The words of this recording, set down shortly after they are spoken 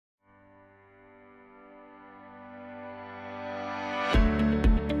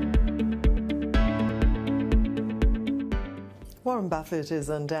Warren Buffett is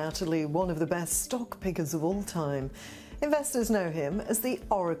undoubtedly one of the best stock pickers of all time. Investors know him as the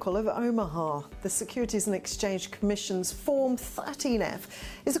Oracle of Omaha. The Securities and Exchange Commission's Form 13F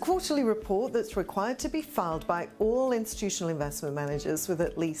is a quarterly report that's required to be filed by all institutional investment managers with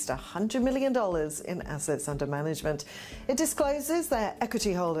at least $100 million in assets under management. It discloses their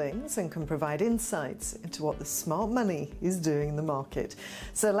equity holdings and can provide insights into what the smart money is doing in the market.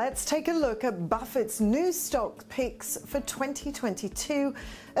 So let's take a look at Buffett's new stock picks for 2022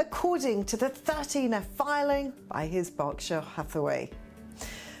 according to the 13F filing by his Berkshire Hathaway.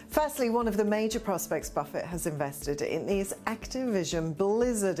 Firstly, one of the major prospects Buffett has invested in is Activision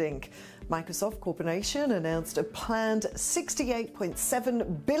Blizzard Inc. Microsoft Corporation announced a planned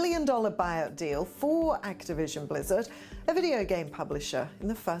 $68.7 billion buyout deal for Activision Blizzard, a video game publisher, in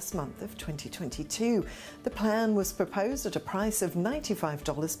the first month of 2022. The plan was proposed at a price of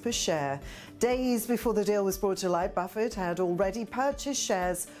 $95 per share. Days before the deal was brought to light, Buffett had already purchased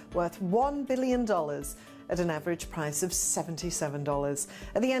shares worth $1 billion at an average price of $77.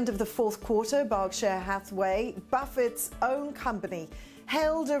 At the end of the fourth quarter, Berkshire Hathaway, Buffett's own company,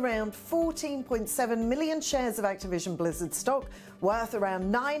 held around 14.7 million shares of Activision Blizzard stock, worth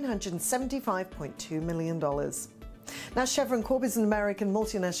around $975.2 million. Now, Chevron Corp is an American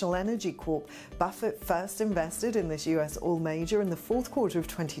multinational energy corp. Buffett first invested in this US oil major in the fourth quarter of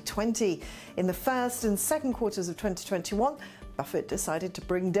 2020. In the first and second quarters of 2021, Buffett decided to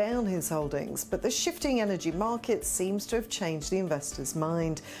bring down his holdings, but the shifting energy market seems to have changed the investor's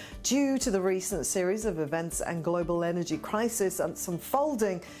mind. Due to the recent series of events and global energy crisis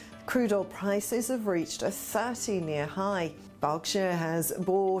unfolding, crude oil prices have reached a 30-year high. Berkshire has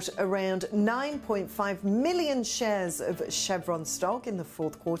bought around 9.5 million shares of Chevron stock in the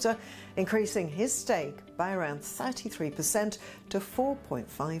fourth quarter, increasing his stake by around 33% to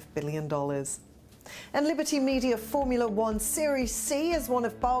 $4.5 billion. And Liberty Media Formula One Series C is one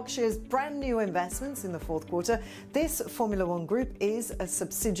of Berkshire's brand new investments in the fourth quarter. This Formula One group is a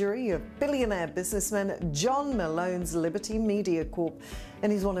subsidiary of billionaire businessman John Malone's Liberty Media Corp,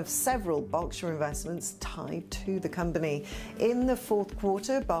 and is one of several Berkshire investments tied to the company. In the fourth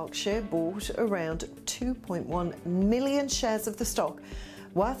quarter, Berkshire bought around 2.1 million shares of the stock,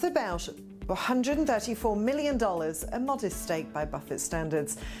 worth about $134 million, a modest stake by Buffett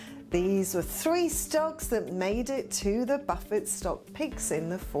standards. These were three stocks that made it to the Buffett stock picks in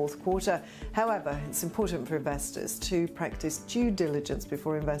the fourth quarter. However, it's important for investors to practice due diligence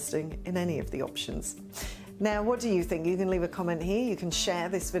before investing in any of the options. Now, what do you think? You can leave a comment here. You can share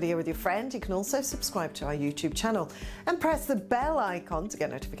this video with your friend. You can also subscribe to our YouTube channel and press the bell icon to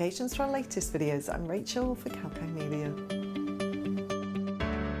get notifications for our latest videos. I'm Rachel for kalkinemedia.